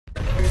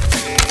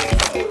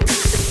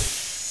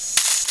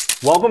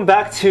Welcome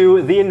back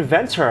to the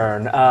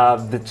Inventern,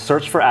 the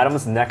search for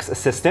Adam's next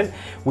assistant.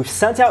 We've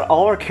sent out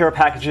all our care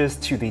packages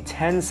to the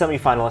 10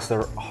 semi-finalists that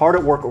are hard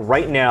at work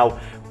right now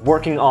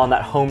working on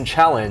that home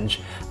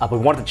challenge, but we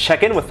wanted to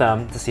check in with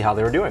them to see how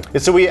they were doing.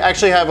 So we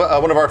actually have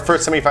one of our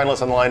first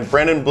semi-finalists on the line.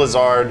 Brandon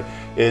Blizard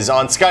is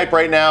on Skype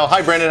right now.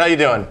 Hi Brandon, how you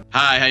doing?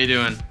 Hi, how you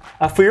doing?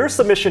 For your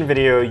submission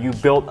video, you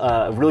built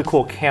a really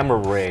cool camera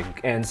rig,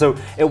 and so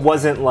it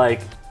wasn't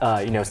like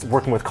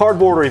working with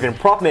cardboard or even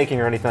prop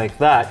making or anything like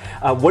that.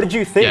 What did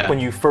you think when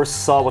you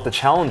first saw what the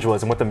challenge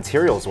was and what the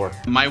materials were?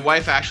 My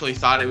wife actually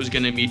thought it was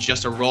going to be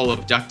just a roll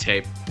of duct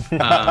tape.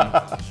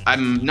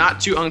 I'm not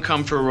too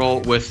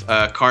uncomfortable with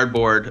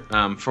cardboard.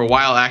 For a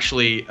while,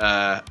 actually,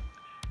 I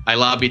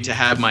lobbied to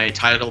have my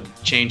title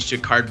changed to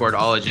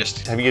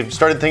cardboardologist. Have you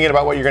started thinking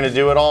about what you're going to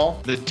do at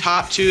all? The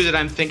top two that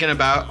I'm thinking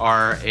about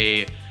are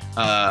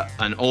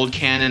an old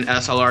Canon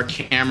SLR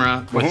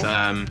camera with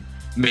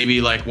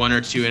maybe like 1 or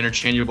 2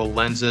 interchangeable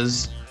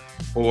lenses,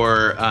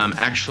 or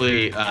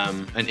actually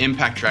an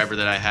impact driver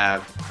that I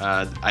have.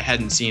 I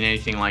hadn't seen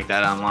anything like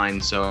that online,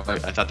 so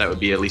I thought that would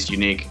be at least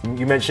unique.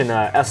 You mentioned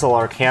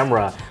SLR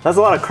camera. That's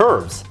a lot of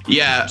curves.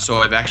 Yeah, so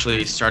I've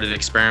actually started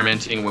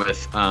experimenting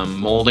with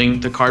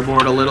molding the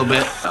cardboard a little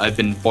bit. I've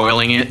been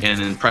boiling it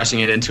and then pressing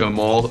it into a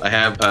mold. I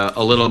have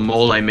a little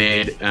mold I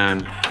made.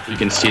 You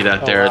can see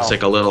that there. Oh, wow. It's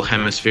like a little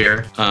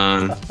hemisphere.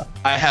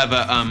 I have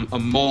a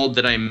mold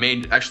that I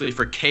made actually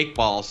for cake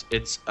balls.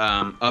 It's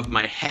of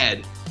my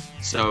head.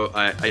 So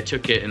I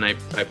took it and I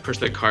pushed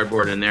the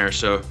cardboard in there.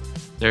 So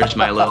there's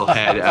my little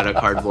head out of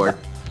cardboard.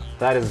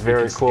 That is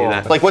very cool.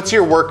 Like, what's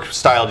your work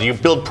style? Do you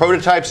build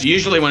prototypes?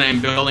 Usually when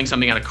I'm building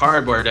something out of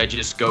cardboard, I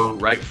just go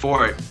right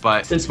for it.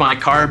 But since my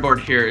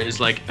cardboard here is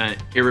like an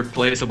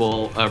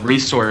irreplaceable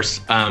resource,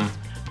 I'm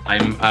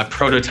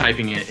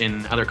prototyping it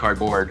in other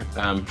cardboard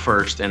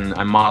first, and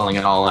I'm modeling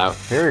it all out.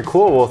 Very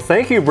cool. Well,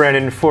 thank you,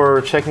 Brandon, for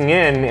checking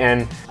in,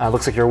 and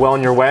looks like you're well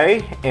on your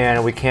way,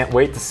 and we can't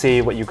wait to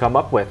see what you come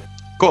up with.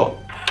 Cool.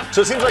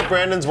 So it seems like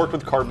Brandon's worked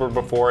with cardboard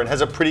before and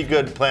has a pretty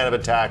good plan of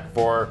attack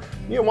for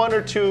 1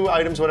 or 2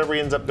 items, whatever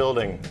he ends up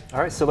building. All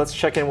right, so let's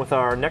check in with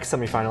our next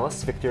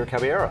semifinalist, Victor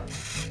Caballero.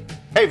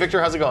 Hey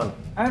Victor, how's it going?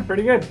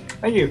 Pretty good,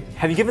 thank you.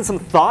 Have you given some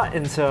thought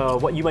into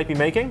what you might be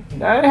making?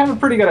 I have a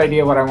pretty good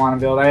idea what I want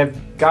to build.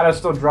 I've got to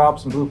still drop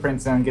some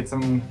blueprints and get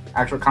some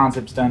actual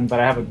concepts done, but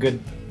I have a good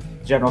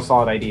general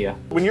solid idea.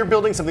 When you're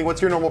building something,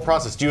 what's your normal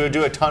process? Do you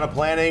do a ton of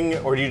planning,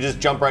 or do you just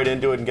jump right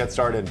into it and get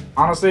started?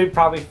 Honestly,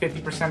 probably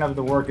 50% of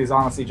the work is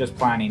honestly just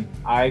planning.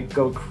 I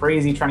go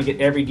crazy trying to get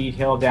every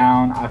detail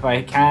down. If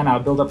I can, I'll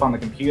build up on the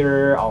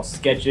computer, I'll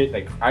sketch it.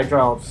 Like, I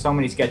draw so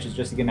many sketches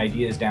just to get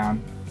ideas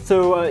down.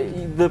 So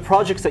the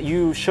projects that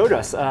you showed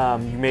us,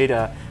 you made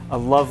a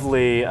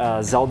lovely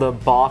Zelda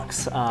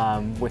box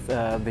with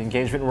the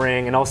engagement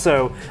ring, and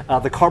also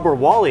the cardboard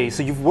Wally.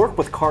 So you've worked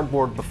with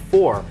cardboard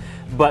before,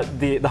 but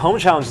the home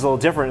challenge is a little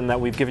different in that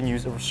we've given you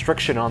a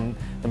restriction on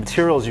the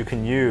materials you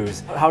can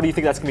use. How do you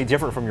think that's going to be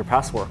different from your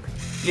past work?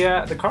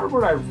 Yeah, the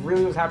cardboard I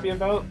really was happy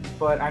about,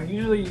 but I'm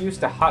usually used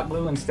to hot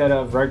glue instead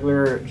of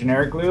regular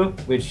generic glue,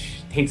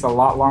 which takes a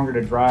lot longer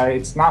to dry.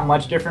 It's not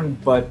much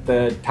different, but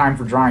the time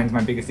for drying is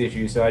my biggest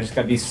issue, so I just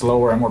got to be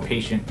slower and more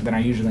patient than I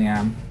usually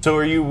am. So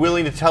are you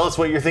willing to tell us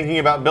what you're thinking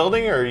about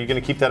building, or are you going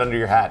to keep that under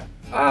your hat?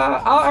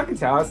 I can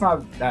tell. It's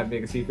not that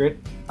big a secret.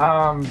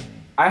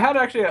 I had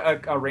actually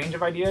a range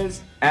of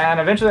ideas, and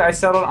eventually I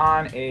settled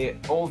on a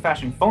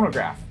old-fashioned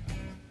phonograph.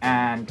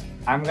 And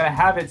I'm gonna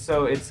have it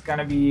so it's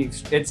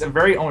a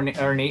very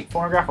ornate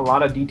phonograph, a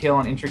lot of detail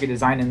and intricate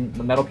design in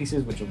the metal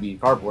pieces, which will be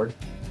cardboard.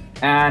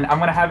 And I'm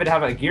gonna have it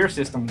have a gear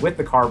system with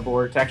the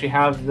cardboard to actually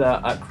have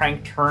the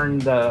crank turn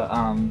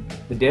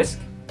the disc.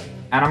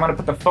 And I'm gonna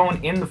put the phone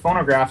in the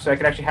phonograph so I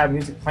could actually have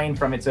music playing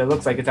from it, so it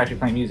looks like it's actually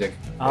playing music.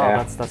 Oh,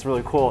 yeah. That's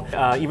really cool.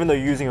 Even though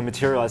you're using a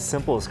material as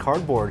simple as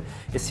cardboard,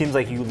 it seems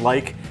like you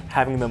like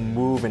having them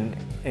move and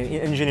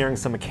engineering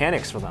some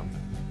mechanics for them.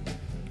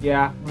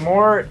 Yeah, the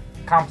more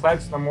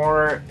complex, the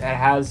more it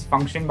has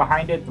function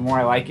behind it, the more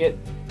I like it.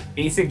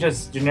 Basic,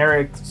 just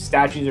generic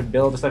statues or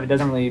build stuff, it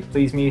doesn't really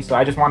please me, so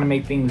I just want to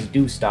make things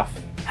do stuff.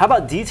 How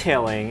about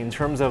detailing in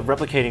terms of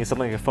replicating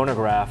something like a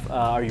phonograph?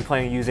 Are you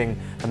planning on using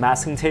the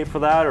masking tape for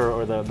that,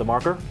 or the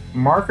marker?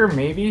 Marker,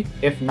 maybe.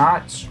 If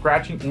not,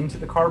 scratching into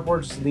the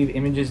cardboard to leave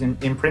images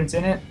and imprints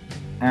in it.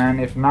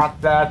 And if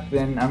not that,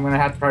 then I'm going to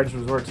have to probably just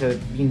resort to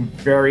being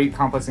very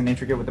complex and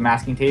intricate with the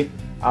masking tape.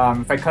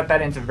 If I cut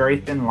that into very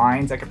thin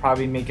lines, I could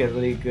probably make a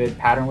really good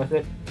pattern with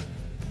it.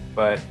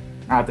 But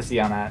I'll have to see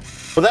on that.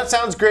 Well, that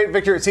sounds great,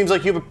 Victor. It seems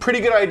like you have a pretty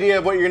good idea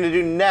of what you're going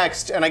to do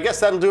next, and I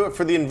guess that'll do it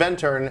for the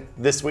Inventern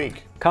this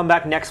week. Come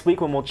back next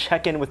week when we'll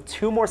check in with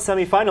 2 more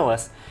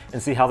semi-finalists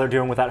and see how they're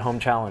doing with that home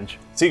challenge.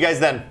 See you guys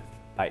then.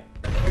 Bye.